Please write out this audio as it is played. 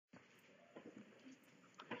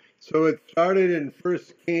So it started in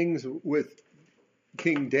First Kings with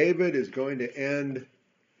King David is going to end,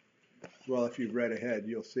 well, if you've read ahead,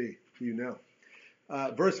 you'll see, you know.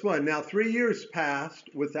 Verse 1, now 3 years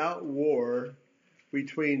passed without war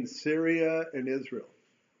between Syria and Israel.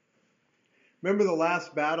 Remember the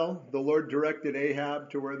last battle? The Lord directed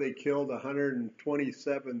Ahab to where they killed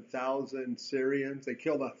 127,000 Syrians. They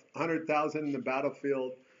killed 100,000 in the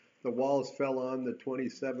battlefield. The walls fell on the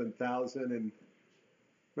 27,000. And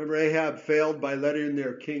remember, Ahab failed by letting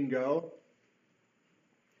their king go.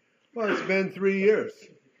 Well, it's been 3 years.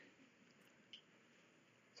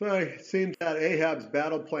 So it seems that Ahab's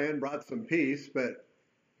battle plan brought some peace, but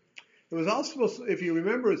it was also supposed to, if you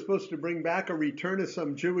remember, it was supposed to bring back a return of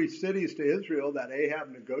some Jewish cities to Israel that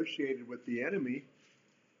Ahab negotiated with the enemy.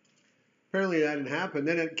 Apparently that didn't happen.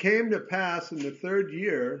 Then it came to pass in the 3rd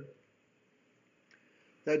year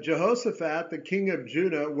that Jehoshaphat, the king of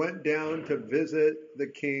Judah, went down to visit the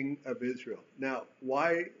king of Israel. Now,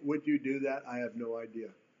 why would you do that? I have no idea.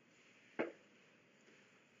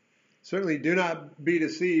 Certainly do not be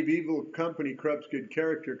deceived. Evil company corrupts good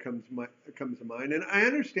character comes to mind. And I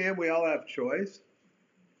understand we all have choice.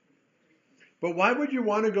 But why would you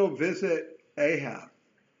want to go visit Ahab?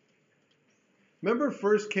 Remember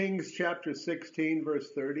 1 Kings chapter 16, verse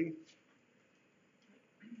 30? You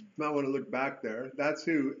might want to look back there. That's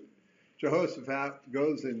who Jehoshaphat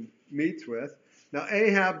goes and meets with. Now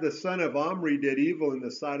Ahab, the son of Omri, did evil in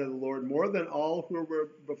the sight of the Lord more than all who were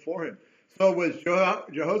before him. So was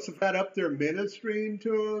Jehoshaphat up there ministering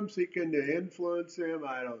to him, seeking to influence him?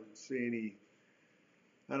 I don't see any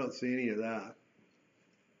of that.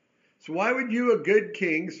 So why would you, a good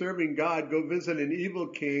king serving God, go visit an evil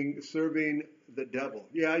king serving the devil?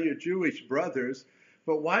 Yeah, your Jewish brothers,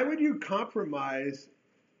 but why would you compromise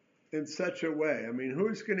in such a way? I mean,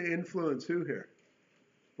 who's going to influence who here?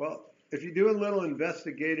 Well, if you do a little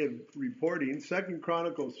investigative reporting, 2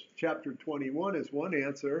 Chronicles chapter 21 is one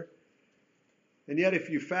answer. And yet if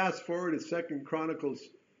you fast forward to 2 Chronicles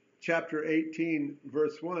chapter 18,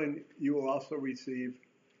 verse 1, you will also receive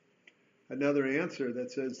another answer that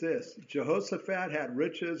says this: Jehoshaphat had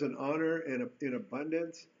riches and honor and in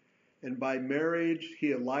abundance, and by marriage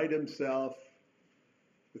he allied himself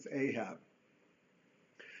with Ahab.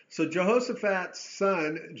 So Jehoshaphat's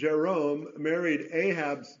son, Jerome, married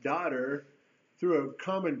Ahab's daughter through a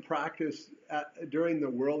common practice during the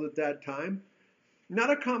world at that time. Not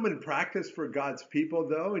a common practice for God's people,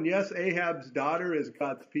 though. And yes, Ahab's daughter is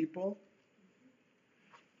God's people.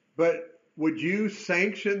 But would you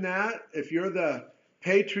sanction that? If you're the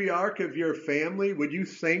patriarch of your family, would you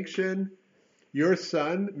sanction your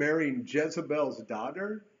son marrying Jezebel's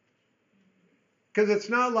daughter? Because it's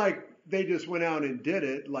not like they just went out and did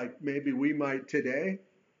it like maybe we might today.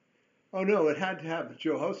 Oh no, it had to have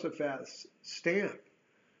Jehoshaphat's stamp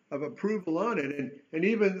of approval on it. And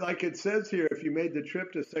even like it says here, if you made the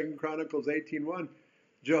trip to 2 Chronicles 18:1,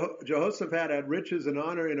 Jehoshaphat had riches and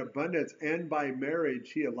honor in abundance, and by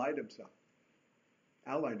marriage he allied himself.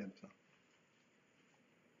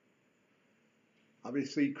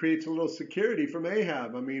 Obviously, he creates a little security from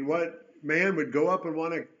Ahab. I mean, what man would go up and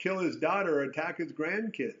want to kill his daughter or attack his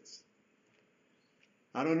grandkids?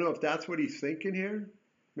 I don't know if that's what he's thinking here.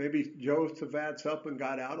 Maybe Jehoshaphat's up and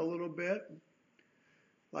got out a little bit.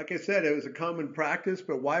 Like I said, it was a common practice,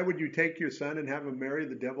 but why would you take your son and have him marry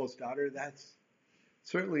the devil's daughter? That's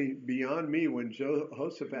certainly beyond me when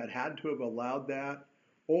Jehoshaphat had to have allowed that,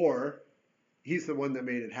 or he's the one that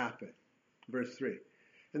made it happen. Verse 3.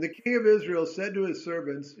 And the king of Israel said to his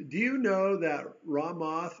servants, do you know that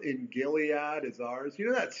Ramoth in Gilead is ours? You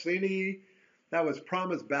know that city that was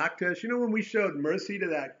promised back to us? You know when we showed mercy to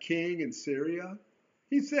that king in Syria?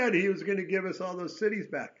 He said he was going to give us all those cities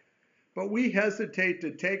back. But we hesitate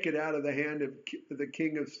to take it out of the hand of the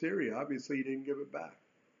king of Syria. Obviously, he didn't give it back.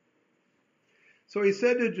 So he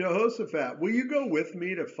said to Jehoshaphat, will you go with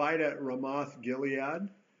me to fight at Ramoth Gilead?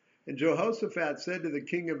 And Jehoshaphat said to the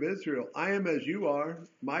king of Israel, I am as you are,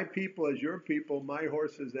 my people as your people, my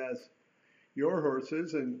horses as your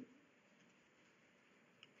horses. And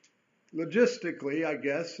logistically, I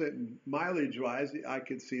guess, and mileage-wise, I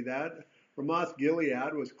could see that. Ramoth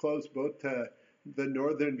Gilead was close both to the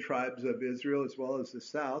northern tribes of Israel as well as the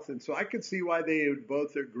south. And so I could see why they would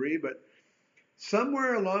both agree. But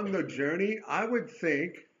somewhere along the journey, I would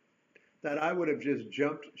think that I would have just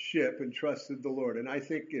jumped ship and trusted the Lord. And I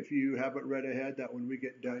think if you haven't read ahead, that when we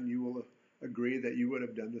get done, you will agree that you would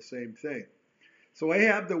have done the same thing. So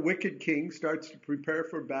Ahab, the wicked king, starts to prepare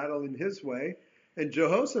for battle in his way. And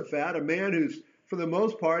Jehoshaphat, a man who's, for the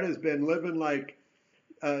most part, has been living like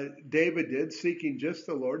David did, seeking just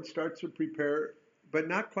the Lord, starts to prepare, but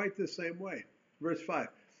not quite the same way. Verse 5.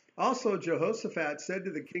 Also, Jehoshaphat said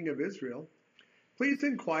to the king of Israel, please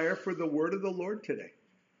inquire for the word of the Lord today.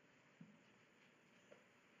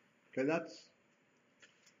 Okay,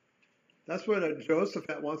 that's what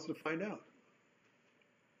Jehoshaphat wants to find out.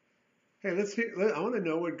 Hey, I want to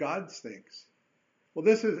know what God thinks. Well,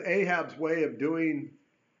 this is Ahab's way of doing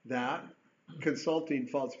that, consulting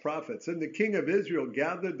false prophets. And the king of Israel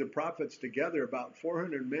gathered the prophets together, about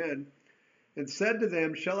 400 men, and said to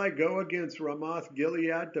them, shall I go against Ramoth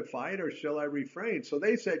Gilead to fight, or shall I refrain? So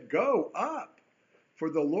they said, go up, for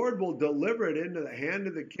the Lord will deliver it into the hand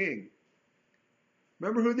of the king.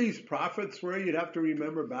 Remember who these prophets were? You'd have to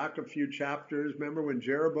remember back a few chapters. Remember when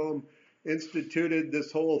Jeroboam instituted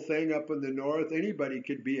this whole thing up in the north? Anybody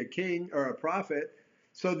could be a king or a prophet.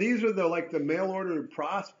 So these are the mail order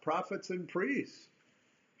prophets and priests.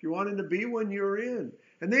 If you wanted to be one, you're in.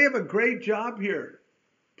 And they have a great job here.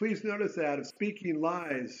 Please notice that, of speaking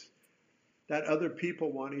lies that other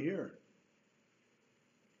people want to hear.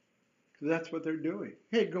 Because that's what they're doing.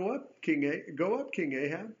 Hey, go up, King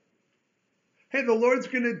Ahab. Hey, the Lord's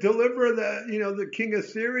going to deliver the king of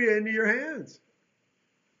Syria into your hands.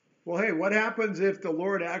 Well, hey, what happens if the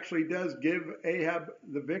Lord actually does give Ahab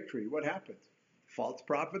the victory? What happens? False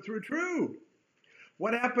prophets were true.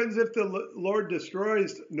 What happens if the Lord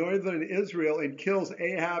destroys northern Israel and kills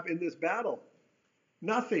Ahab in this battle?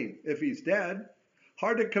 Nothing if he's dead.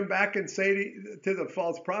 Hard to come back and say to the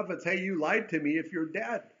false prophets, hey, you lied to me if you're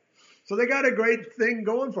dead. So they got a great thing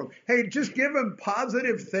going for them. Hey, just give them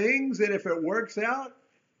positive things, and if it works out,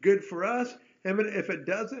 good for us. And if it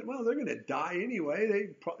doesn't, well, they're going to die anyway.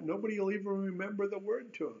 Nobody will even remember the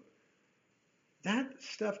word to them. That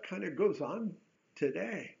stuff kind of goes on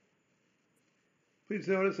today. Please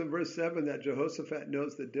notice in verse 7 that Jehoshaphat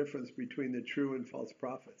knows the difference between the true and false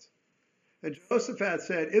prophets. And Jehoshaphat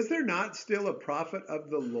said, is there not still a prophet of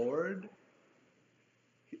the Lord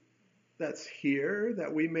that's here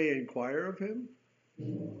that we may inquire of him?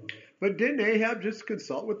 But didn't Ahab just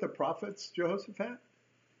consult with the prophets, Jehoshaphat?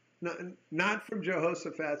 Not from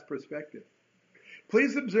Jehoshaphat's perspective.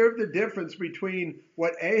 Please observe the difference between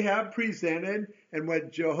what Ahab presented and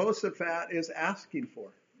what Jehoshaphat is asking for.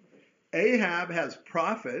 Ahab has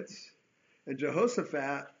prophets, and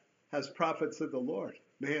Jehoshaphat has prophets of the Lord.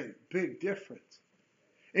 Man, big difference.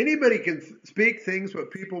 Anybody can speak things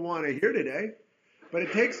what people want to hear today, but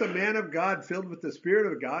it takes a man of God filled with the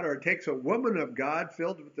Spirit of God, or it takes a woman of God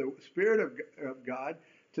filled with the Spirit of God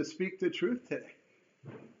to speak the truth today.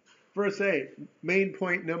 Verse 8, main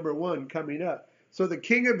point number 1 coming up. So the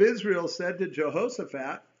king of Israel said to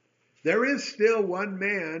Jehoshaphat, there is still one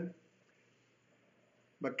man,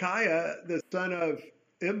 Micaiah, the son of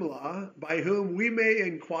Imlah, by whom we may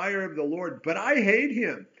inquire of the Lord, but I hate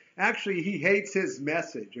him. Actually, he hates his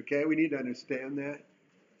message, okay? We need to understand that.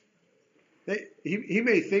 He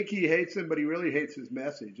may think he hates him, but he really hates his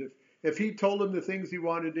message. If he told him the things he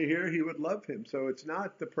wanted to hear, he would love him. So it's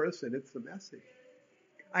not the person, it's the message.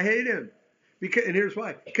 I hate him. And here's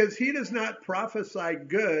why. Because he does not prophesy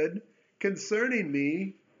good concerning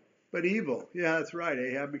me, but evil. Yeah, that's right,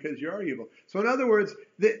 Ahab, because you're evil. So in other words,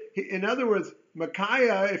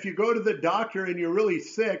 Micaiah, if you go to the doctor and you're really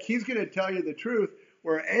sick, he's going to tell you the truth.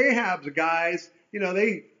 Where Ahab's guys,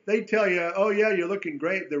 they tell you, oh yeah, you're looking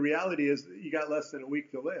great. The reality is you got less than a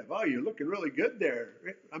week to live. Oh, you're looking really good there.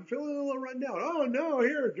 I'm feeling a little run down. Oh no,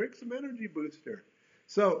 here, drink some energy booster.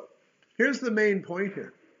 So here's the main point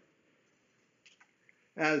here.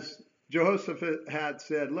 As Jehoshaphat had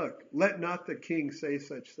said, look, let not the king say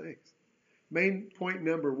such things. Main point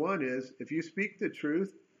number 1 is, if you speak the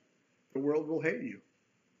truth, the world will hate you.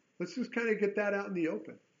 Let's just kind of get that out in the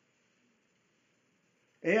open.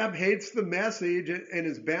 Ahab hates the message and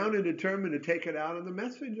is bound and determined to take it out on the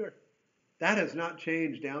messenger. That has not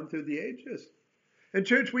changed down through the ages. And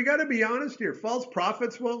church, we got to be honest here. False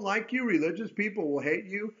prophets won't like you. Religious people will hate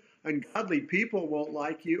you. Ungodly people won't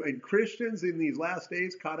like you. And Christians in these last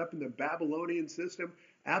days, caught up in the Babylonian system,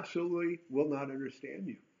 absolutely will not understand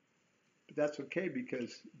you. But that's okay,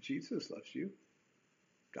 because Jesus loves you.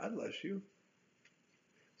 God loves you.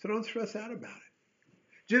 So don't stress out about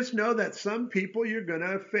it. Just know that some people you're going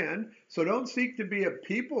to offend. So don't seek to be a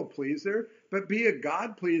people pleaser, but be a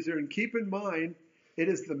God pleaser. And keep in mind, it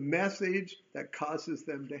is the message that causes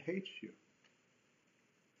them to hate you.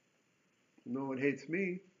 No one hates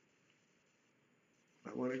me. I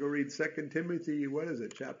want to go read 2 Timothy,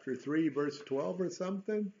 chapter 3, verse 12 or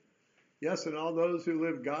something? Yes, and all those who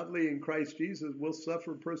live godly in Christ Jesus will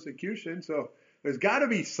suffer persecution. So there's got to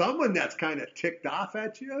be someone that's kind of ticked off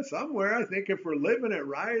at you somewhere. I think if we're living it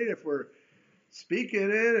right, if we're speaking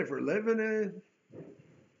it, if we're living it,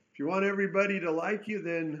 if you want everybody to like you,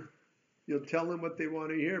 then You'll tell them what they want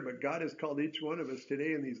to hear, but God has called each one of us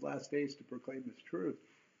today in these last days to proclaim His truth.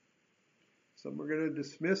 Some are going to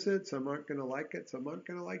dismiss it, some aren't going to like it, some aren't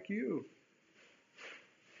going to like you.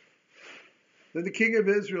 Then the king of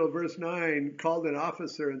Israel, verse 9, called an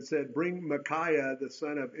officer and said, bring Micaiah, the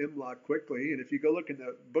son of Imlah, quickly. And if you go look in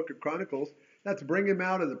the book of Chronicles, that's bring him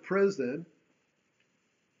out of the prison.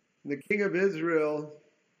 And the king of Israel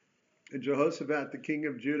and Jehoshaphat, the king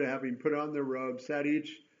of Judah, having put on their robes, sat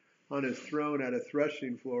each on his throne at a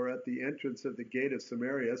threshing floor at the entrance of the gate of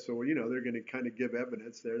Samaria. So, they're going to kind of give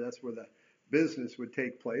evidence there. That's where the business would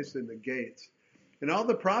take place, in the gates. And all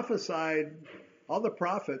the prophets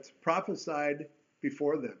prophesied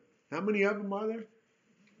before them. How many of them are there?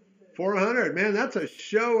 400. Man, that's a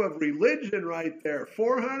show of religion right there.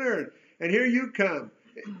 400. And here you come.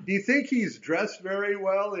 Do you think he's dressed very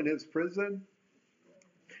well in his prison?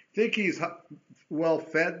 Think he's well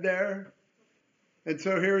fed there? And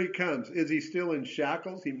so here he comes. Is he still in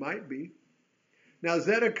shackles? He might be. Now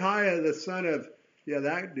Zedekiah, the son of,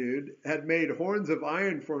 that dude, had made horns of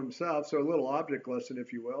iron for himself, so a little object lesson,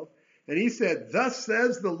 if you will. And he said, thus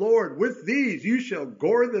says the Lord, with these you shall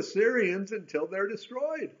gore the Syrians until they're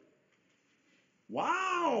destroyed.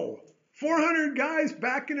 Wow! 400 guys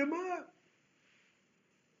backing him up.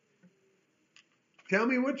 Tell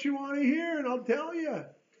me what you want to hear and I'll tell you.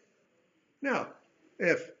 Now,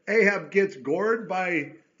 if Ahab gets gored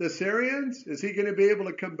by the Syrians, is he going to be able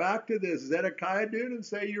to come back to this Zedekiah dude and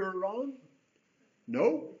say you were wrong?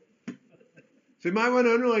 No. So you might want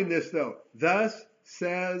to underline this though. Thus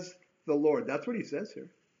says the Lord. That's what he says here.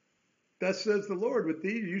 Thus says the Lord, with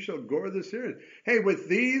these you shall gore the Syrians. Hey, with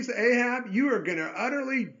these, Ahab, you are going to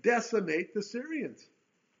utterly decimate the Syrians.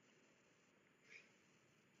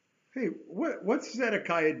 Hey, what's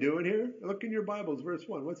Zedekiah doing here? Look in your Bibles, verse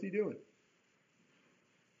 1. What's he doing?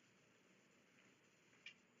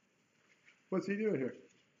 What's he doing here?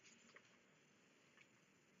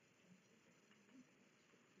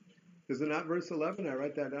 Is it not verse 11? I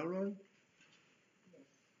write that down wrong?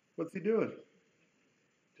 What's he doing?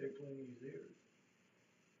 Tickling his ears.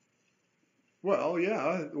 Well,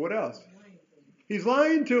 yeah. What else? He's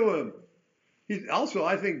lying to him. He's also,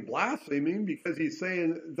 I think, blaspheming because he's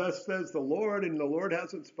saying, thus says the Lord, and the Lord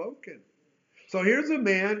hasn't spoken. So here's a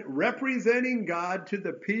man representing God to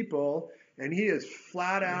the people, and he is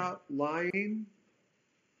flat out lying,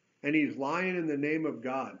 and he's lying in the name of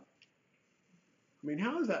God. I mean,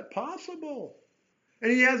 how is that possible?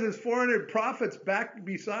 And he has his 400 prophets back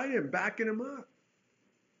beside him, backing him up.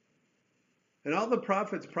 And all the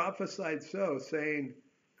prophets prophesied so, saying,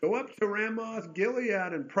 go up to Ramoth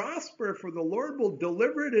Gilead and prosper, for the Lord will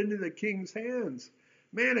deliver it into the king's hands.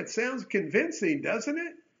 Man, it sounds convincing, doesn't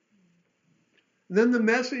it? And then the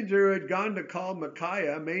messenger had gone to call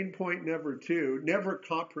Micaiah, main point number 2, never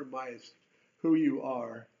compromise who you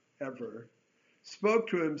are, ever. Spoke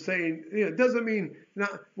to him saying, it doesn't mean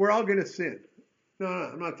we're all going to sin. No,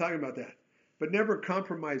 I'm not talking about that. But never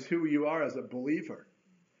compromise who you are as a believer.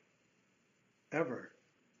 Ever.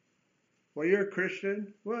 Well, you're a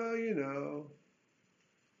Christian? Well,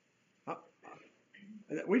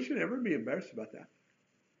 we should never be embarrassed about that.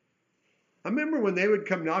 I remember when they would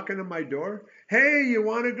come knocking on my door. Hey, you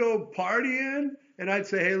want to go partying? And I'd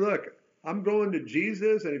say, hey, look, I'm going to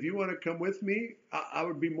Jesus, and if you want to come with me, I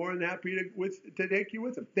would be more than happy to take you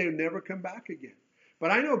with them. They would never come back again.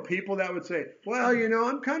 But I know people that would say, well,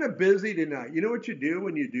 I'm kind of busy tonight. You know what you do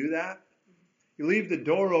when you do that? You leave the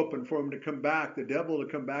door open for them to come back, the devil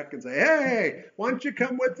to come back and say, hey, why don't you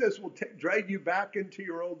come with us? We'll drag you back into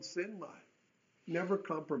your old sin life. Never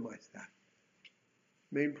compromise that.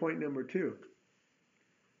 Main point number 2.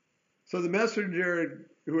 So the messenger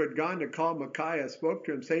who had gone to call Micaiah spoke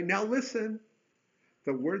to him, saying, now listen,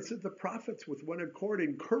 the words of the prophets with one accord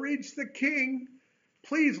encourage the king.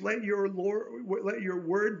 Please let your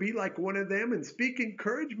word be like one of them and speak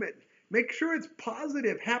encouragement. Make sure it's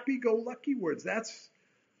positive, happy-go-lucky words. That's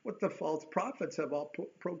what the false prophets have all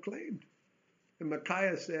proclaimed. And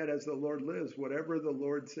Micaiah said, as the Lord lives, whatever the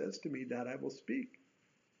Lord says to me, that I will speak.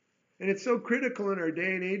 And it's so critical in our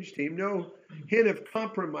day and age, team. No hint of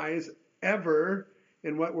compromise ever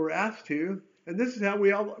in what we're asked to. And this is how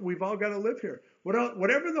we've all got to live here.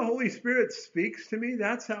 Whatever the Holy Spirit speaks to me,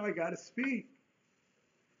 that's how I got to speak.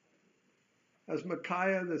 As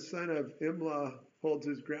Micaiah, the son of Imlah, holds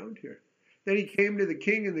his ground here. Then he came to the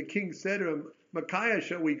king, and the king said to him, Micaiah,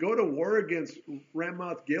 shall we go to war against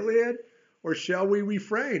Ramoth Gilead, or shall we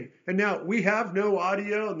refrain? And now, we have no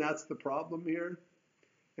audio, and that's the problem here.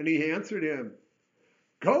 And he answered him,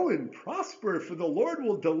 go and prosper, for the Lord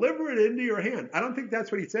will deliver it into your hand. I don't think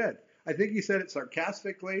that's what he said. I think he said it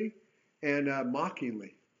sarcastically and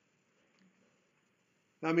mockingly.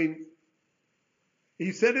 I mean,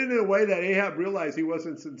 he said it in a way that Ahab realized he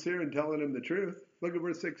wasn't sincere in telling him the truth. Look at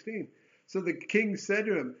verse 16. So the king said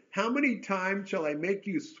to him, how many times shall I make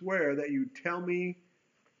you swear that you tell me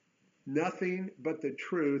nothing but the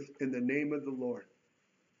truth in the name of the Lord?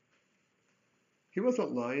 He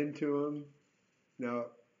wasn't lying to him. No,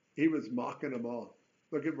 he was mocking them all.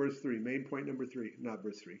 Look at verse 3, main point number 3, not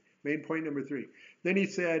verse 3, main point number 3. Then he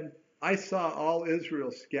said, I saw all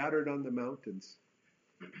Israel scattered on the mountains,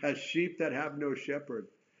 as sheep that have no shepherd.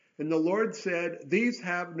 And the Lord said, these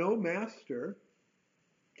have no master.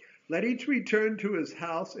 Let each return to his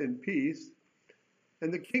house in peace.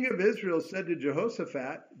 And the king of Israel said to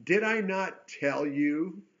Jehoshaphat, did I not tell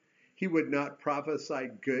you he would not prophesy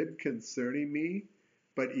good concerning me,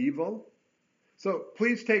 but evil? So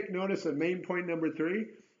please take notice of main point number 3,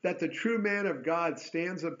 that the true man of God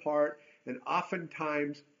stands apart and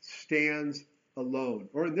oftentimes stands alone.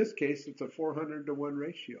 Or in this case, it's a 400-to-1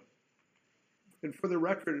 ratio. And for the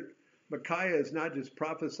record, Micaiah is not just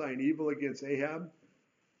prophesying evil against Ahab.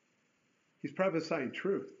 He's prophesying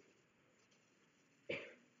truth.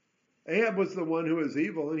 Ahab was the one who was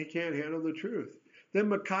evil and he can't handle the truth. Then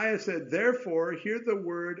Micaiah said, therefore, hear the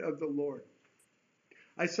word of the Lord.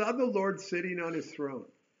 I saw the Lord sitting on his throne.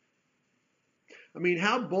 I mean,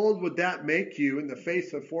 how bold would that make you in the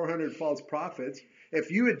face of 400 false prophets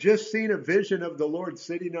if you had just seen a vision of the Lord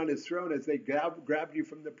sitting on his throne as they grabbed you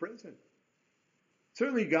from the prison?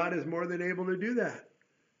 Certainly God is more than able to do that.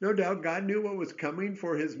 No doubt God knew what was coming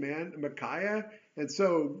for his man Micaiah. And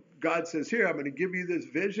so God says, here, I'm going to give you this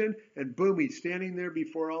vision. And boom, he's standing there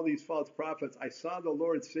before all these false prophets. I saw the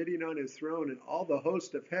Lord sitting on his throne and all the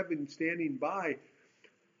host of heaven standing by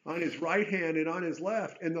on his right hand and on his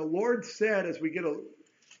left. And the Lord said, as we get an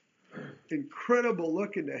incredible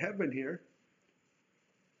look into heaven here,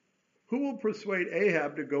 who will persuade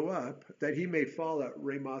Ahab to go up that he may fall at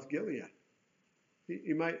Ramoth Gilead?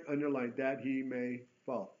 You might underline that, he may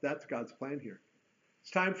fall. That's God's plan here. It's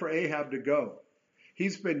time for Ahab to go.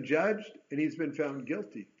 He's been judged and he's been found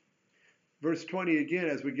guilty. Verse 20 again,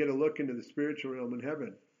 as we get a look into the spiritual realm in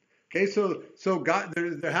heaven. Okay, so God,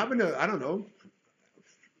 they're having a, I don't know.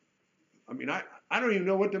 I mean, I don't even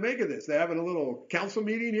know what to make of this. They're having a little council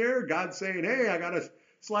meeting here. God's saying, hey, I got a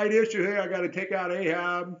slight issue here. I got to take out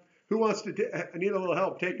Ahab. Who wants to, I need a little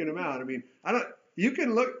help taking him out. I mean, you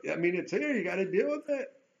can look, I mean, it's here. You got to deal with it.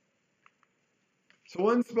 So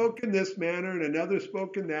one spoke in this manner and another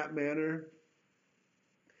spoke in that manner.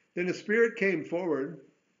 Then the Spirit came forward.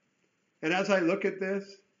 And as I look at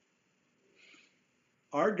this,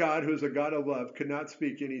 our God, who's a God of love, could not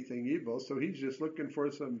speak anything evil. So he's just looking for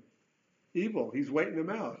some evil. He's waiting them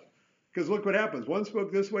out. Because look what happens. One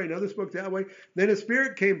spoke this way, another spoke that way. Then a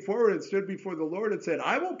spirit came forward and stood before the Lord and said,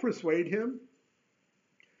 I will persuade him.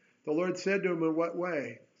 The Lord said to him, in what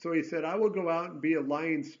way? So he said, I will go out and be a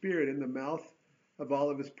lying spirit in the mouth of all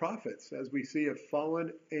of his prophets. As we see a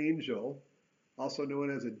fallen angel, also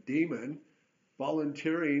known as a demon,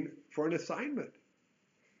 volunteering for an assignment.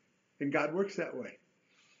 And God works that way.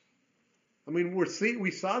 I mean,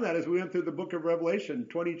 we saw that as we went through the book of Revelation,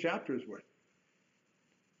 20 chapters worth.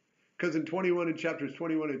 Because in chapters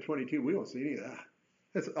 21 and 22, we don't see any of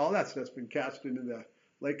that. All that stuff's been cast into the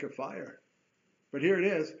lake of fire. But here it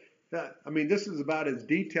is. This is about as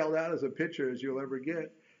detailed out as a picture as you'll ever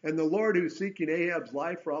get. And the Lord, who's seeking Ahab's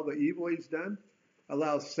life for all the evil he's done,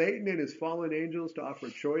 allows Satan and his fallen angels to offer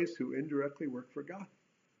choice who indirectly work for God.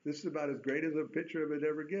 This is about as great as a picture of it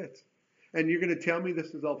ever gets. And you're going to tell me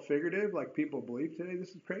this is all figurative like people believe today?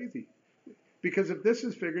 This is crazy. Because if this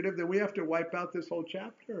is figurative, then we have to wipe out this whole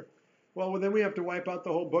chapter. Well, then we have to wipe out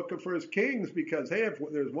the whole book of 1 Kings because, hey, if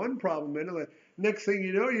there's one problem in it, next thing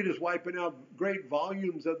you know, you're just wiping out great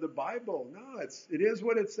volumes of the Bible. No, it is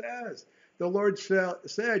what it says. The Lord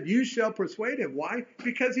said, you shall persuade him. Why?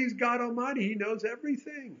 Because he's God Almighty. He knows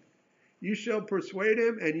everything. You shall persuade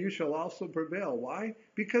him and you shall also prevail. Why?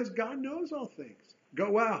 Because God knows all things.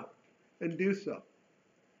 Go out and do so,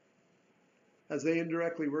 as they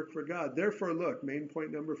indirectly work for God. Therefore, look, main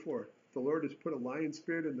point number 4. The Lord has put a lion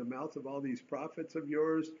spirit in the mouth of all these prophets of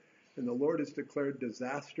yours, and the Lord has declared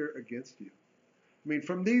disaster against you. I mean,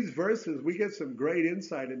 from these verses, we get some great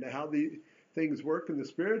insight into how these things work in the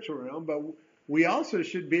spiritual realm, but we also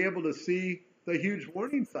should be able to see the huge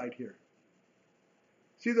warning sight here.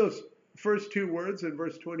 See those first two words in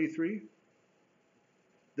verse 23?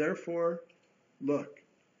 Therefore, look.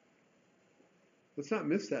 Let's not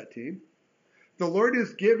miss that, team. The Lord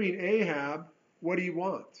is giving Ahab what he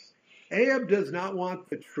wants. Ahab does not want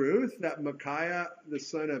the truth that Micaiah, the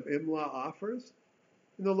son of Imlah, offers.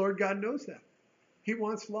 And the Lord God knows that. He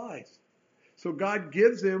wants lies. So God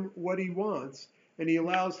gives him what he wants. and he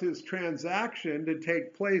allows his transaction to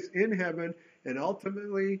take place in heaven, and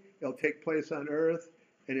ultimately it'll take place on earth,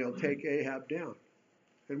 and it'll take Ahab down.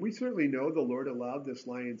 And we certainly know the Lord allowed this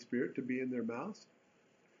lying spirit to be in their mouths,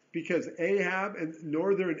 because Ahab and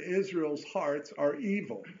northern Israel's hearts are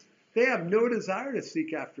evil. They have no desire to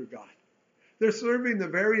seek after God. They're serving the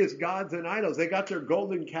various gods and idols. They got their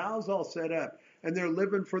golden cows all set up, and they're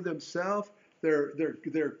living for themselves.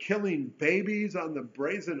 They're killing babies on the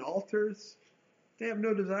brazen altars. They have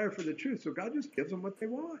no desire for the truth, so God just gives them what they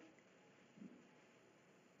want.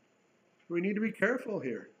 We need to be careful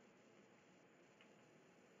here.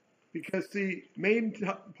 Because the main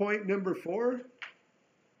point number 4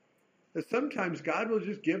 is sometimes God will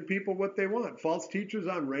just give people what they want. False teachers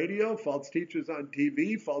on radio, false teachers on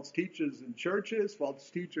TV, false teachers in churches, false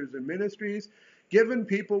teachers in ministries, giving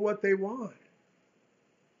people what they want.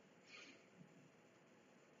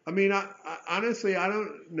 I mean, honestly, I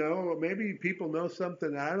don't know. Maybe people know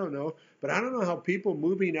something that I don't know, but I don't know how people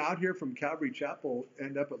moving out here from Calvary Chapel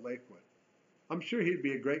end up at Lakewood. I'm sure he'd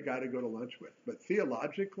be a great guy to go to lunch with. But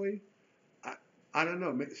theologically, I don't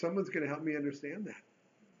know. Someone's going to help me understand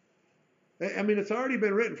that. I mean, it's already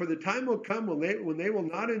been written. For the time will come when they will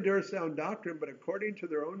not endure sound doctrine, but according to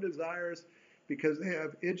their own desires, because they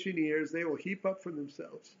have itching ears, they will heap up for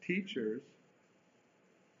themselves teachers,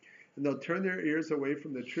 and they'll turn their ears away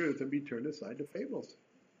from the truth and be turned aside to fables.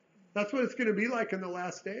 That's what it's going to be like in the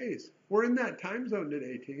last days. We're in that time zone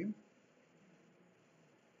today, team.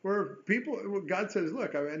 Where God says,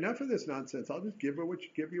 look, enough of this nonsense. I'll just give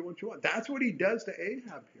you what you want. That's what he does to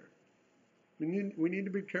Ahab here. We need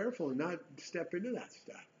to be careful and not step into that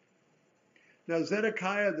stuff. Now,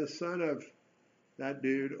 Zedekiah, the son of that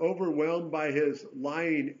dude, overwhelmed by his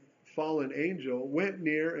lying fallen angel, went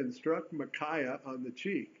near and struck Micaiah on the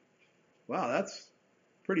cheek. Wow, that's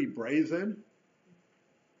pretty brazen.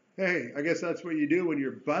 Hey, I guess that's what you do when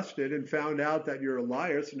you're busted and found out that you're a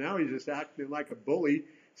liar. So now he's just acting like a bully,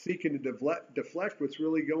 seeking to deflect what's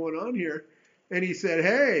really going on here. And he said,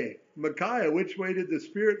 hey, Micaiah, which way did the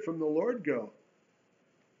spirit from the Lord go?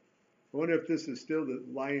 I wonder if this is still the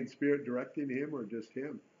lying spirit directing him or just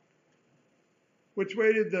him. Which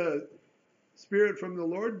way did the spirit from the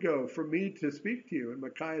Lord go for me to speak to you? And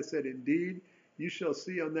Micaiah said, indeed, you shall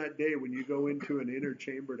see on that day when you go into an inner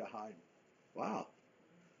chamber to hide. Wow.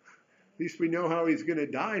 At least we know how he's going to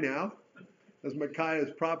die now. As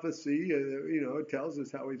Micaiah's prophecy, tells us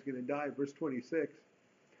how he's going to die. Verse 26.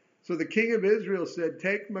 So the king of Israel said,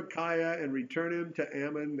 take Micaiah and return him to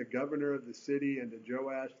Ammon, the governor of the city, and to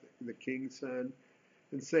Joash, the king's son,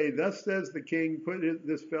 and say, thus says the king, put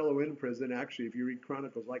this fellow in prison. Actually, if you read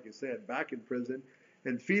Chronicles, like I said, back in prison,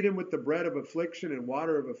 and feed him with the bread of affliction and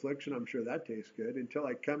water of affliction. I'm sure that tastes good, until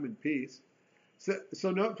I come in peace.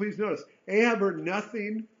 Please notice, Ahab heard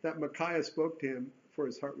nothing that Micaiah spoke to him, for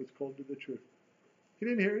his heart was cold to the truth. He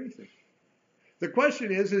didn't hear anything. The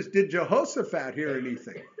question is did Jehoshaphat hear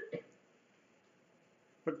anything?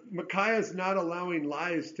 But Micaiah's not allowing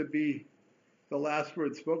lies to be the last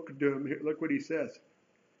word spoken to him. Here, look what he says.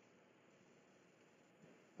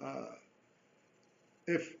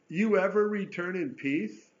 If you ever return in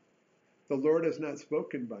peace, the Lord has not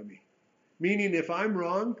spoken by me. Meaning, if I'm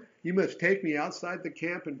wrong, you must take me outside the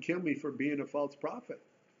camp and kill me for being a false prophet.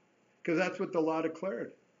 Because that's what the law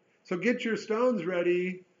declared. So get your stones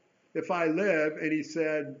ready if I live. And he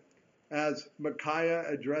said, as Micaiah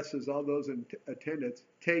addresses all those in attendance,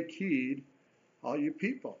 take heed, all you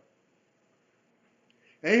people.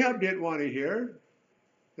 Ahab didn't want to hear.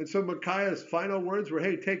 And so Micaiah's final words were,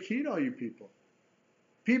 hey, take heed, all you people.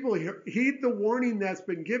 People, heed the warning that's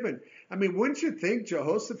been given. I mean, wouldn't you think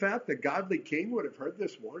Jehoshaphat, the godly king, would have heard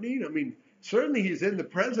this warning? I mean, certainly he's in the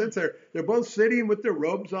presence. They're both sitting with their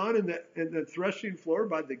robes on in the threshing floor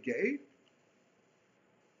by the gate.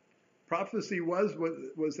 Prophecy was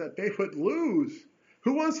that they would lose.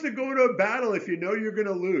 Who wants to go to a battle if you know you're going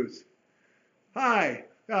to lose? Hi,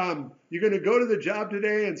 you're going to go to the job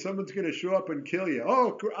today and someone's going to show up and kill you.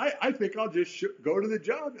 Oh, I think I'll just go to the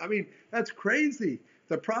job. I mean, that's crazy.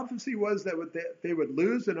 The prophecy was that they would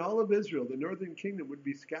lose, and all of Israel, the northern kingdom, would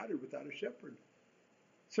be scattered without a shepherd.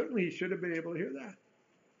 Certainly he should have been able to hear that.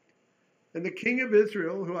 And the king of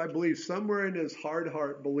Israel, who I believe somewhere in his hard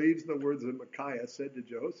heart believes the words of Micaiah, said to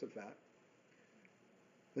Jehoshaphat,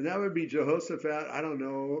 and that would be Jehoshaphat, I don't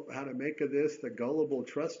know how to make of this, the gullible,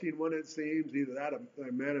 trusting one, it seems, either that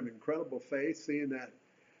a man of incredible faith, seeing that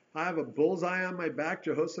I have a bullseye on my back,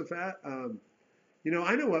 Jehoshaphat.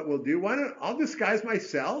 I know what we'll do. Why don't I'll disguise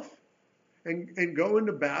myself and go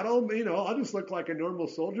into battle? I'll just look like a normal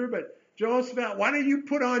soldier. But Jehoshaphat, why don't you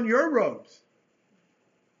put on your robes?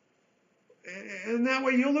 And that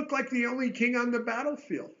way you'll look like the only king on the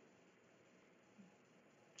battlefield.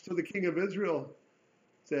 So the king of Israel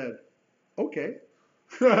said, okay.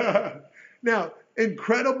 Now,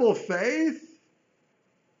 incredible faith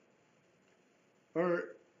or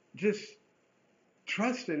just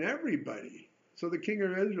trust in everybody. So the king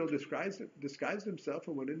of Israel disguised himself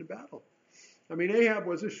and went into battle. I mean, Ahab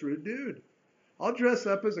was a shrewd dude. I'll dress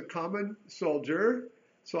up as a common soldier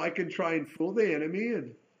so I can try and fool the enemy.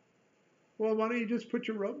 And, well, why don't you just put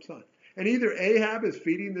your robes on? And either Ahab is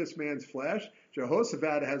feeding this man's flesh,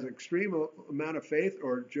 Jehoshaphat has an extreme amount of faith,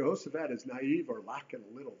 or Jehoshaphat is naive or lacking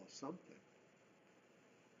a little of something.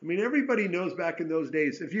 I mean, everybody knows back in those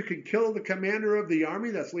days, if you could kill the commander of the army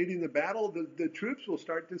that's leading the battle, the troops will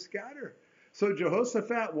start to scatter. So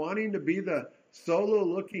Jehoshaphat, wanting to be the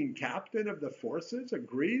solo-looking captain of the forces,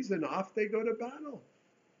 agrees, and off they go to battle.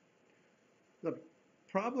 The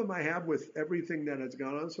problem I have with everything that has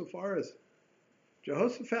gone on so far is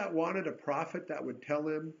Jehoshaphat wanted a prophet that would tell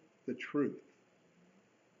him the truth.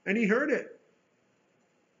 And he heard it.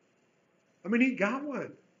 I mean, he got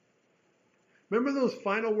one. Remember those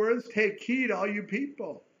final words? Take heed, all you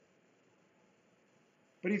people.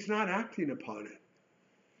 But he's not acting upon it.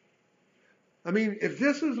 I mean, if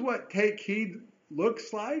this is what take heed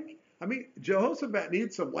looks like, I mean, Jehoshaphat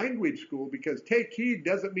needs some language school, because take heed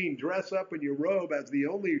doesn't mean dress up in your robe as the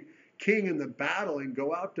only king in the battle and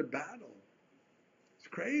go out to battle. It's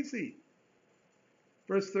crazy.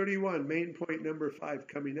 Verse 31, main point number 5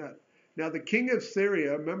 coming up. Now the king of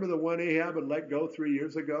Syria, remember the one Ahab had let go 3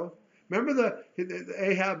 years ago? Remember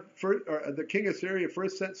the king of Syria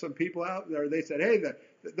first sent some people out there. They said, hey,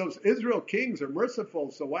 those Israel kings are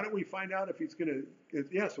merciful, so why don't we find out if he's going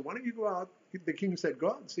to, so why don't you go out? The king said, go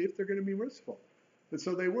out and see if they're going to be merciful. And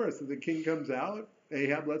so they were. So the king comes out,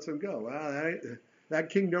 Ahab lets them go. Well, that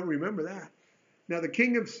king don't remember that. Now the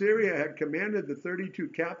king of Syria had commanded the 32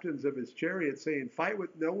 captains of his chariots, saying, fight with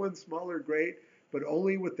no one small or great, but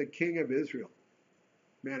only with the king of Israel.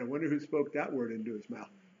 Man, I wonder who spoke that word into his mouth.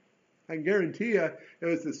 I can guarantee you it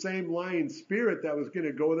was the same lying spirit that was going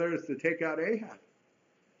to go there to take out Ahab.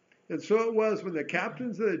 And so it was when the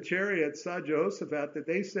captains of the chariots saw Jehoshaphat that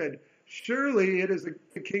they said, surely it is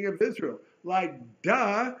the king of Israel. Like,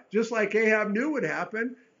 duh, just like Ahab knew would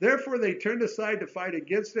happen. Therefore they turned aside to fight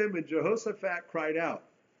against him, and Jehoshaphat cried out.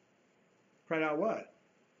 Cried out what?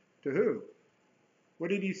 To who? What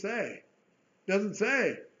did he say? Doesn't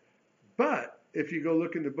say. But if you go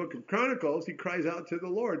look in the book of Chronicles, he cries out to the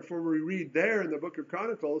Lord. For we read there in the book of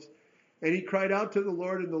Chronicles, and he cried out to the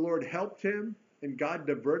Lord, and the Lord helped him, and God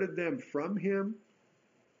diverted them from him.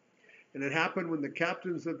 And it happened when the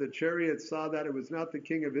captains of the chariots saw that it was not the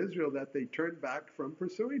king of Israel, that they turned back from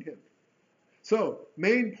pursuing him. So,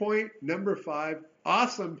 main point number 5,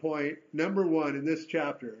 awesome point number 1 in this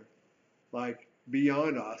chapter, like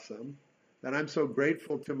beyond awesome, that I'm so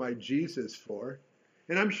grateful to my Jesus for,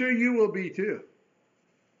 and I'm sure you will be too,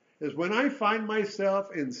 is when I find myself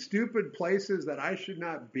in stupid places that I should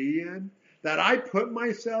not be in, that I put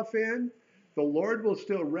myself in, the Lord will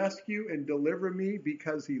still rescue and deliver me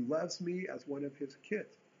because he loves me as one of his kids.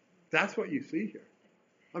 That's what you see here.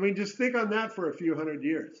 I mean, just think on that for a few hundred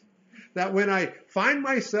years. That when I find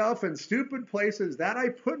myself in stupid places that I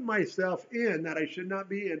put myself in that I should not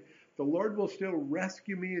be in, the Lord will still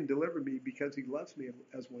rescue me and deliver me because he loves me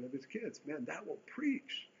as one of his kids. Man, that will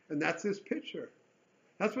preach. And that's this picture.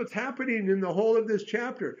 That's what's happening in the whole of this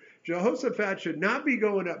chapter. Jehoshaphat should not be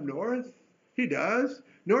going up north. He does.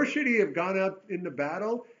 Nor should he have gone up into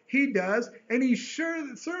battle. He does. And he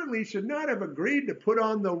certainly should not have agreed to put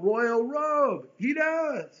on the royal robe. He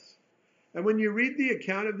does. And when you read the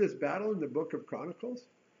account of this battle in the book of Chronicles,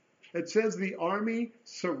 it says the army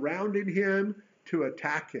surrounded him to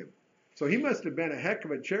attack him. So he must have been a heck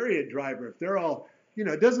of a chariot driver. If they're all,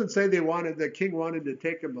 it doesn't say the king wanted to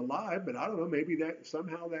take him alive, but I don't know, maybe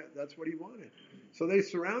that's what he wanted. So they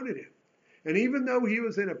surrounded him. And even though he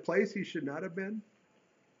was in a place he should not have been,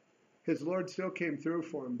 his Lord still came through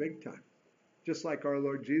for him big time. Just like our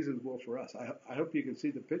Lord Jesus will for us. I hope you can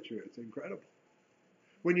see the picture. It's incredible.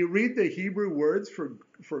 When you read the Hebrew words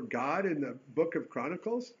for God in the book of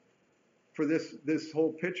Chronicles, for this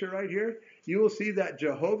whole picture right here, you will see that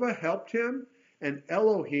Jehovah helped him and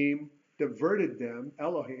Elohim diverted them.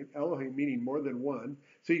 Elohim meaning more than one.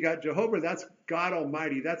 So you got Jehovah, that's God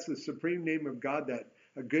Almighty. That's the supreme name of God that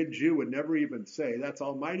a good Jew would never even say. That's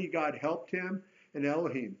Almighty God helped him, and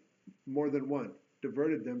Elohim, more than one,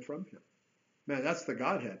 diverted them from him. Man, that's the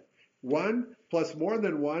Godhead. 1 plus more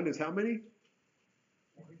than 1 is how many?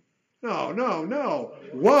 No.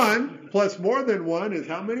 1 plus more than 1 is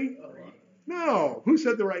how many? No. Who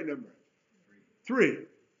said the right number? 3.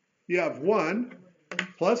 You have one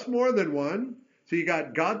plus more than one. So you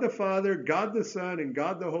got God the Father, God the Son, and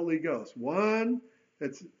God the Holy Ghost. One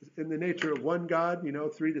that's in the nature of one God,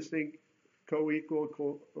 three distinct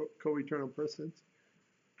co-equal, co-eternal persons.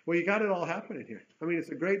 Well, you got it all happening here. I mean, it's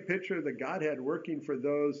a great picture of the Godhead working for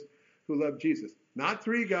those who love Jesus. Not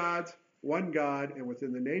three gods, one God, and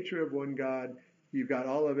within the nature of one God, you've got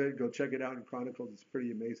all of it. Go check it out in Chronicles. It's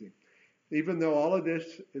pretty amazing. Even though all of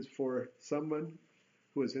this is for someone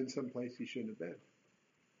who is in some place he shouldn't have been.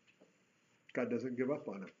 God doesn't give up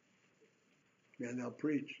on him. Man, they'll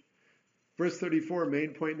preach. Verse 34, main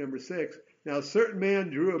point number 6. Now a certain man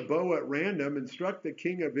drew a bow at random and struck the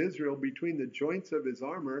king of Israel between the joints of his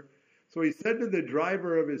armor. So he said to the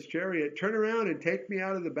driver of his chariot, turn around and take me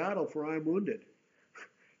out of the battle, for I am wounded.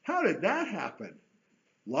 How did that happen?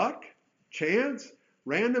 Luck? Chance?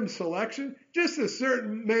 Random selection? Just a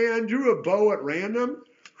certain man drew a bow at random?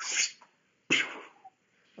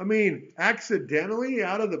 I mean, accidentally,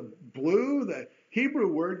 out of the blue, the Hebrew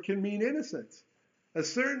word can mean innocence. A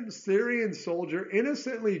certain Syrian soldier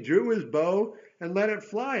innocently drew his bow and let it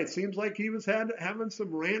fly. It seems like he was having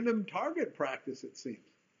some random target practice, it seems.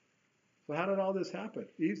 So how did all this happen?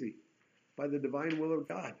 Easy. By the divine will of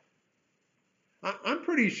God. I'm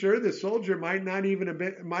pretty sure the soldier might even have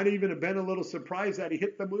been a little surprised that he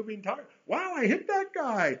hit the moving target. Wow, I hit that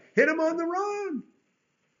guy. Hit him on the run.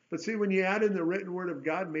 But see, when you add in the written word of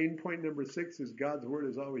God, main point number 6 is God's word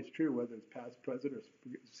is always true, whether it's past, present, or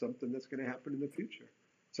something that's going to happen in the future.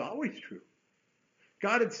 It's always true.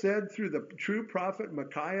 God had said through the true prophet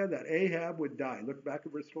Micaiah that Ahab would die. Look back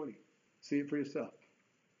at verse 20. See it for yourself.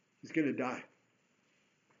 He's going to die.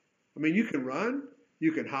 I mean, you can run.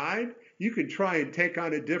 You can hide. You can try and take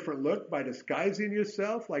on a different look by disguising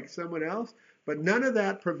yourself like someone else. But none of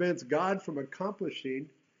that prevents God from accomplishing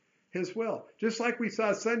his will. Just like we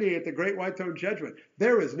saw Sunday at the Great White Throne Judgment.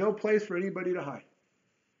 There is no place for anybody to hide.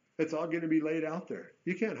 It's all going to be laid out there.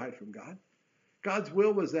 You can't hide from God. God's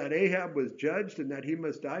will was that Ahab was judged and that he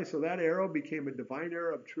must die. So that arrow became a divine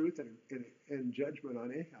arrow of truth and judgment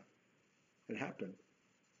on Ahab. It happened.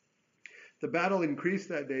 The battle increased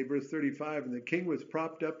that day, verse 35, and the king was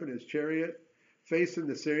propped up in his chariot, facing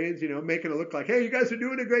the Syrians, making it look like, hey, you guys are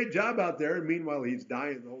doing a great job out there. And meanwhile, he's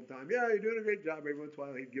dying the whole time. Yeah, you're doing a great job. Every once in a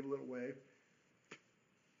while, he'd give a little wave.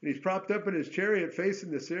 And he's propped up in his chariot facing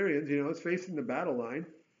the Syrians, it's facing the battle line.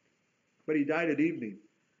 But he died at evening.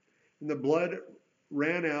 And the blood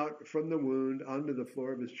ran out from the wound onto the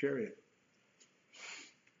floor of his chariot.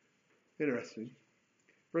 Interesting.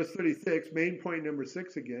 Verse 36, main point number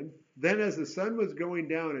 6 again. Then as the sun was going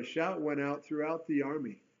down, a shout went out throughout the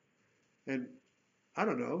army. And I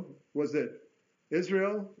don't know, was it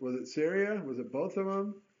Israel? Was it Syria? Was it both of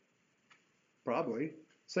them? Probably.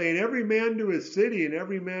 Saying, every man to his city and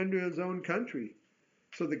every man to his own country.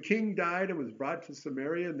 So the king died and was brought to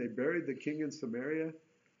Samaria, and they buried the king in Samaria.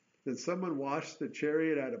 Then someone washed the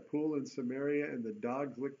chariot at a pool in Samaria, and the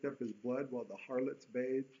dogs licked up his blood while the harlots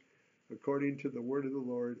bathed, according to the word of the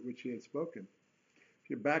Lord which he had spoken. If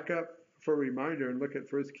you back up for a reminder and look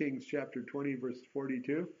at 1 Kings chapter 20, verse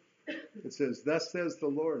 42, it says, thus says the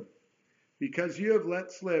Lord, because you have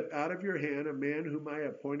let slip out of your hand a man whom I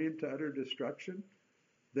appointed to utter destruction,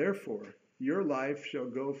 therefore your life shall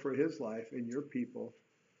go for his life and your people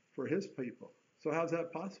for his people. So how's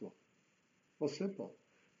that possible? Well, simple.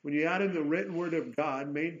 When you add in the written word of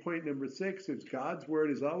God, main point number 6 is God's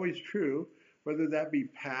word is always true, whether that be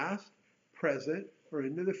past, present, or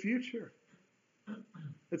into the future.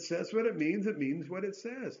 It says what it means what it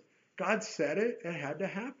says. God said it, it had to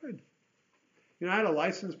happen. I had a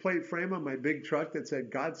license plate frame on my big truck that said,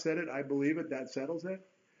 God said it, I believe it, that settles it.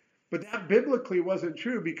 But that biblically wasn't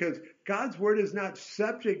true because God's word is not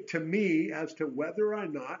subject to me as to whether or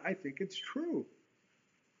not I think it's true.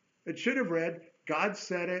 It should have read, God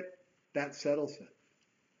said it, that settles it.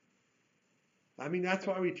 I mean, that's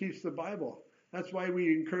why we teach the Bible. That's why we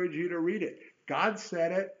encourage you to read it. God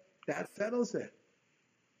said it, that settles it.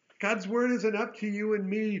 God's word isn't up to you and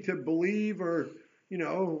me to believe or,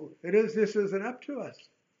 this isn't up to us.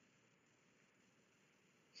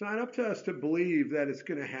 It's not up to us to believe that it's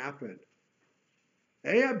going to happen.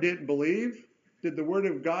 Ahab didn't believe. Did the word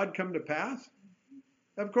of God come to pass?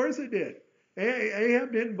 Of course it did.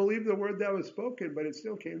 Ahab didn't believe the word that was spoken, but it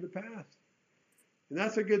still came to pass. And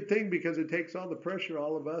that's a good thing because it takes all the pressure,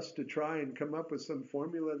 all of us, to try and come up with some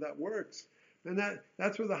formula that works. And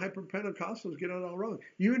that's where the hyper-Pentecostals get it all wrong.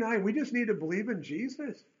 You and I, we just need to believe in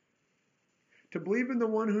Jesus. To believe in the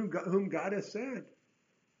one whom God has sent.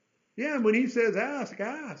 Yeah, and when he says ask,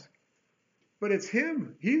 ask. But it's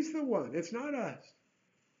him. He's the one. It's not us.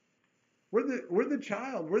 We're the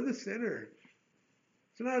child. We're the sinner.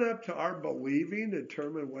 It's not up to our believing to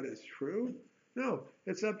determine what is true. No,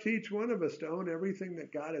 it's up to each one of us to own everything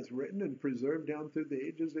that God has written and preserved down through the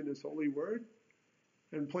ages in His holy word.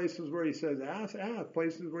 And places where He says ask, ask.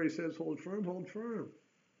 Places where He says hold firm, hold firm.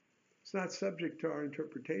 It's not subject to our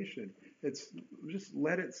interpretation. It's just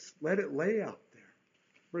let it lay out there.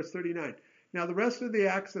 Verse 39. Now the rest of the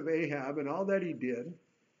acts of Ahab and all that he did,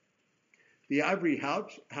 the ivory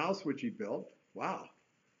house which he built, wow,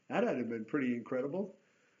 that had to have been pretty incredible.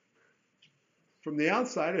 From the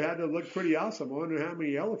outside, it had to look pretty awesome. I wonder how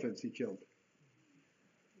many elephants he killed.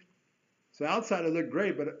 So outside it looked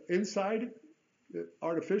great, but inside,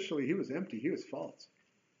 artificially, he was empty. He was false.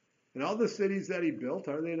 And all the cities that he built,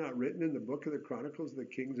 are they not written in the book of the Chronicles of the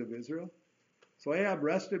kings of Israel? So Ahab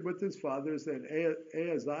rested with his fathers, and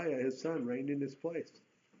Ahaziah, his son, reigned in his place.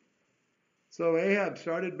 So Ahab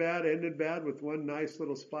started bad, ended bad with one nice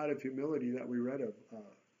little spot of humility that we read of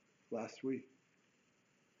last week.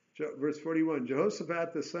 Verse 41,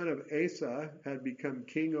 Jehoshaphat, the son of Asa, had become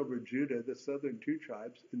king over Judah, the southern two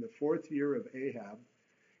tribes, in the 4th year of Ahab,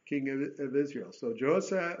 king of Israel. So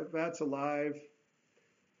Jehoshaphat's alive,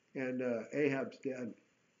 and Ahab's dead.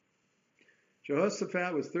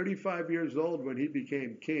 Jehoshaphat was 35 years old when he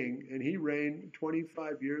became king, and he reigned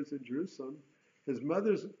 25 years in Jerusalem. His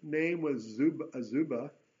mother's name was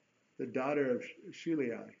Azubah, the daughter of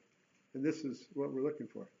Shilai. And this is what we're looking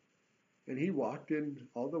for. And he walked in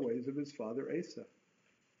all the ways of his father Asa.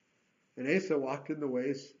 And Asa walked in the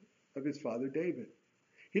ways of his father David.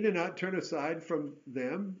 He did not turn aside from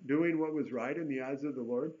them, doing what was right in the eyes of the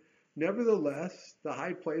Lord. Nevertheless, the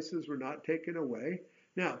high places were not taken away.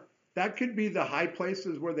 Now, that could be the high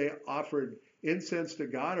places where they offered incense to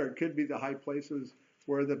God, or it could be the high places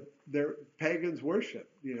where their pagans worship.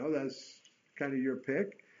 That's kind of your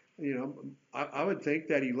pick. I would think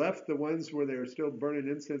that he left the ones where they were still burning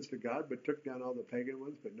incense to God, but took down all the pagan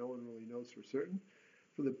ones, but no one really knows for certain.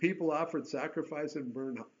 For the people offered sacrifice and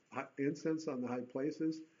burned incense on the high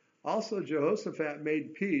places. Also, Jehoshaphat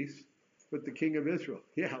made peace with the king of Israel.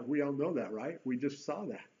 Yeah, we all know that, right? We just saw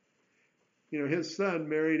that. His son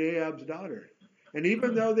married Ahab's daughter. And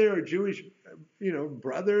even though they were Jewish,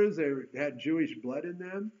 brothers, they had Jewish blood in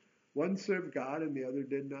them, one served God and the other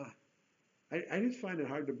did not. I just find it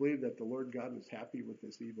hard to believe that the Lord God was happy with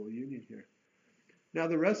this evil union here. Now,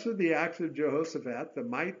 the rest of the acts of Jehoshaphat, the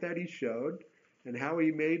might that he showed, and how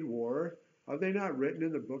he made war, are they not written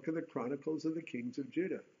in the book of the Chronicles of the kings of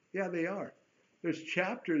Judah? Yeah, they are. There's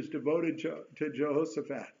chapters devoted to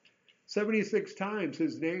Jehoshaphat. 76 times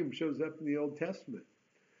his name shows up in the Old Testament.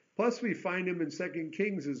 Plus, we find him in 2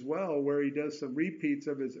 Kings as well, where he does some repeats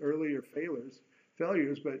of his earlier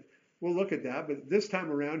failures, but we'll look at that. But this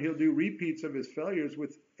time around, he'll do repeats of his failures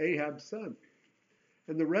with Ahab's son.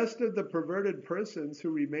 And the rest of the perverted persons who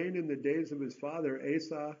remained in the days of his father,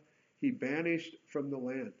 Asa, he banished from the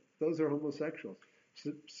land. Those are homosexuals,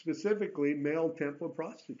 specifically male temple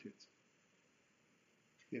prostitutes.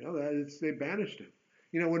 They banished him.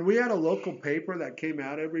 When we had a local paper that came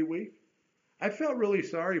out every week, I felt really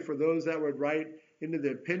sorry for those that would write into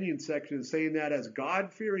the opinion section saying that as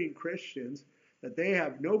God-fearing Christians, that they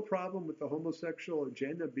have no problem with the homosexual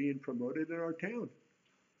agenda being promoted in our town.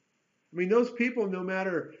 I mean, those people, no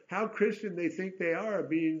matter how Christian they think they are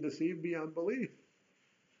being deceived beyond belief.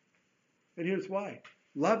 And here's why.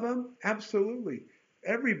 Love them? Absolutely.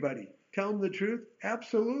 Everybody. Tell them the truth?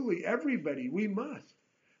 Absolutely. Everybody. We must.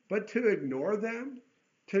 But to ignore them,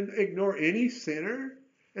 to ignore any sinner,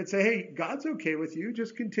 and say, hey, God's okay with you.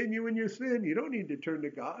 Just continue in your sin. You don't need to turn to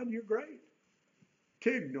God. You're great.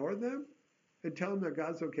 To ignore them and tell them that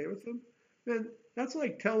God's okay with them, then that's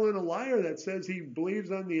like telling a liar that says he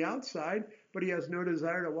believes on the outside, but he has no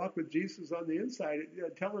desire to walk with Jesus on the inside.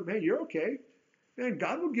 Tell him, hey, you're okay. Man,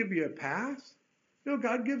 God will give you a pass. No,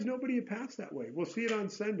 God gives nobody a pass that way. We'll see it on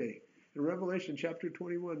Sunday in Revelation chapter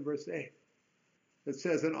 21, verse 8. It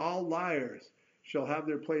says, and all liars shall have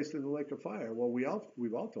their place in the lake of fire. Well,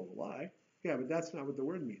 we've all told a lie. Yeah, but that's not what the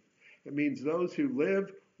word means. It means those who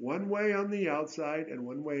live one way on the outside and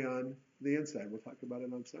one way on the inside. We'll talk about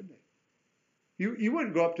it on Sunday. You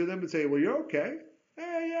wouldn't go up to them and say, well, you're okay.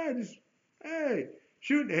 Hey,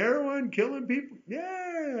 shooting heroin, killing people.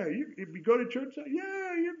 Yeah, if you go to church,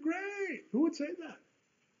 yeah, you're great. Who would say that?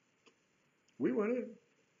 We wouldn't.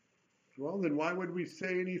 Well, then why would we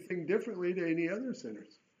say anything differently to any other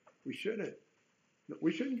sinners? We shouldn't.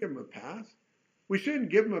 We shouldn't give them a pass. We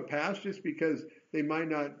shouldn't give them a pass just because they might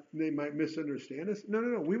misunderstand us.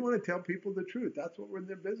 No. We want to tell people the truth. That's what we're in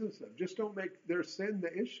the business of. Just don't make their sin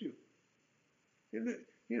the issue.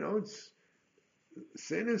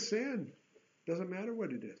 Sin is sin. Doesn't matter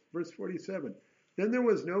what it is. Verse 47. Then there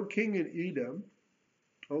was no king in Edom,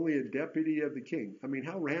 only a deputy of the king. I mean,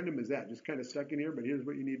 how random is that? Just kind of stuck in here, but here's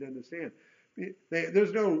what you need to understand.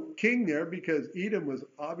 There's no king there because Edom was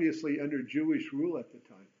obviously under Jewish rule at the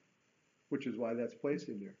time, which is why that's placed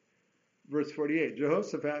in there. Verse 48,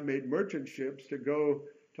 Jehoshaphat made merchant ships to go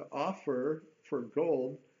to offer for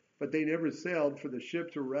gold, but they never sailed, for the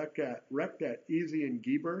ships were wrecked at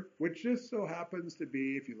Ezion-Geber, which just so happens to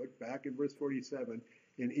be, if you look back in verse 47,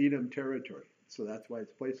 in Edom territory. So that's why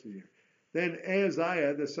it's placed in here. Then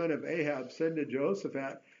Ahaziah, the son of Ahab, said to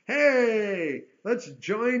Jehoshaphat, hey, let's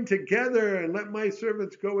join together and let my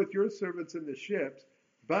servants go with your servants in the ships.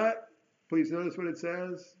 But, please notice what it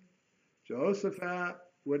says, Jehoshaphat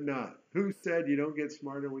would not. Who said you don't get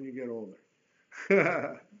smarter when you get older?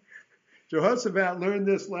 Jehoshaphat learned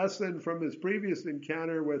this lesson from his previous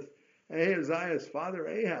encounter with Ahaziah's father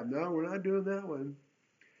Ahab. No, we're not doing that one.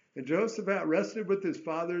 And Jehoshaphat rested with his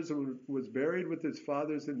fathers and was buried with his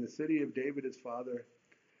fathers in the city of David his father.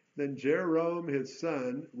 Then Jeroboam his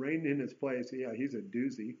son reigned in his place. Yeah, he's a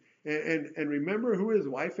doozy. And remember who his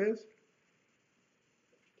wife is?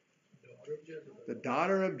 Daughter of Jezebel. The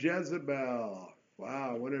daughter of Jezebel.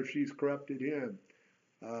 Wow, I wonder if she's corrupted him.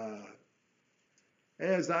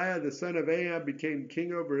 Ahaziah, the son of Ahab, became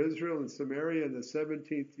king over Israel and Samaria in the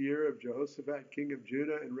 17th year of Jehoshaphat, king of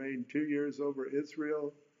Judah, and reigned 2 years over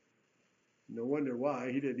Israel. No wonder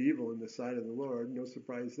why. He did evil in the sight of the Lord. No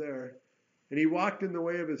surprise there. And he walked in the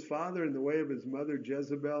way of his father, in the way of his mother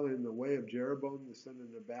Jezebel, in the way of Jeroboam, the son of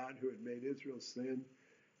Nebat, who had made Israel sin.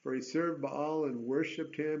 For he served Baal and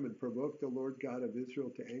worshipped him and provoked the Lord God of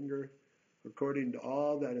Israel to anger, according to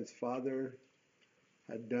all that his father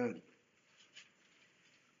had done.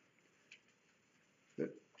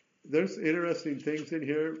 There's interesting things in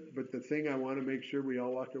here, but the thing I want to make sure we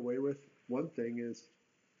all walk away with, one thing is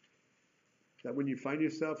that when you find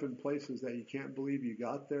yourself in places that you can't believe you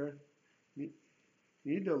got there, you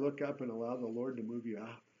need to look up and allow the Lord to move you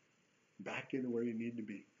out, back into where you need to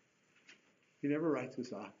be. He never writes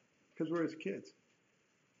us off because we're his kids.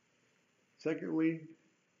 Secondly,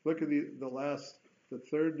 look at the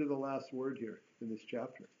third to the last word here in this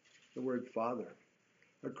chapter, the word Father.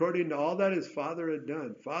 According to all that his father had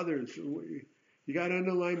done. Fathers, you got to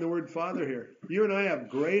underline the word Father here. You and I have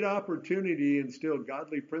great opportunity to instill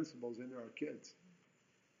godly principles into our kids.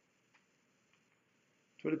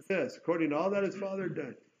 That's what it says. According to all that his father had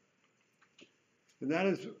done. And that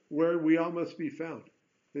is where we all must be found,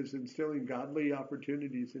 is instilling godly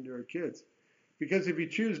opportunities into our kids. Because if you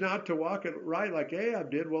choose not to walk it right like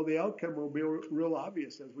Ahab did, well, the outcome will be real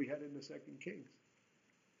obvious as we head into 2 Kings.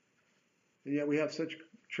 And yet we have such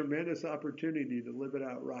tremendous opportunity to live it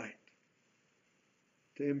out right,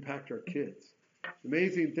 to impact our kids. The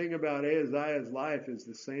amazing thing about Ahaziah's life is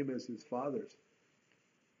the same as his father's.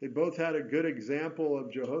 They both had a good example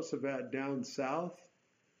of Jehoshaphat down south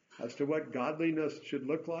as to what godliness should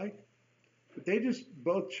look like, but they just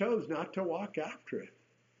both chose not to walk after it.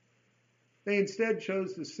 They instead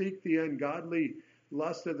chose to seek the ungodly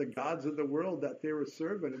lust of the gods of the world that they were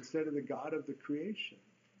serving instead of the God of the creation.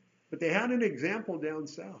 But they had an example down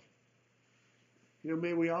south. You know,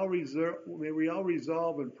 may we all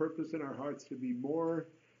resolve and purpose in our hearts to be more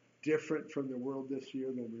different from the world this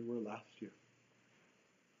year than we were last year.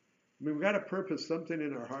 I mean, we've got to purpose something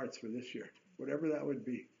in our hearts for this year, whatever that would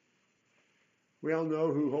be. We all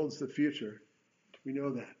know who holds the future. We know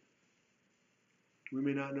that. We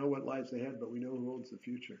may not know what lies ahead, but we know who holds the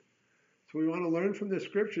future. So we want to learn from the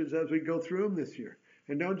scriptures as we go through them this year.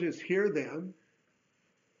 And don't just hear them.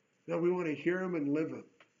 No, we want to hear them and live them.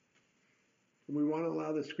 And we want to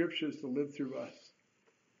allow the scriptures to live through us.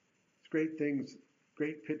 It's great things,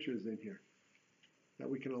 great pictures in here that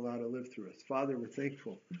we can allow to live through us. Father, we're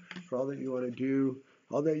thankful for all that you want to do,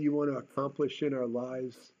 all that you want to accomplish in our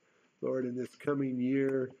lives, Lord, in this coming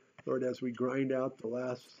year. Lord, as we grind out the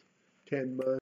last 10 months.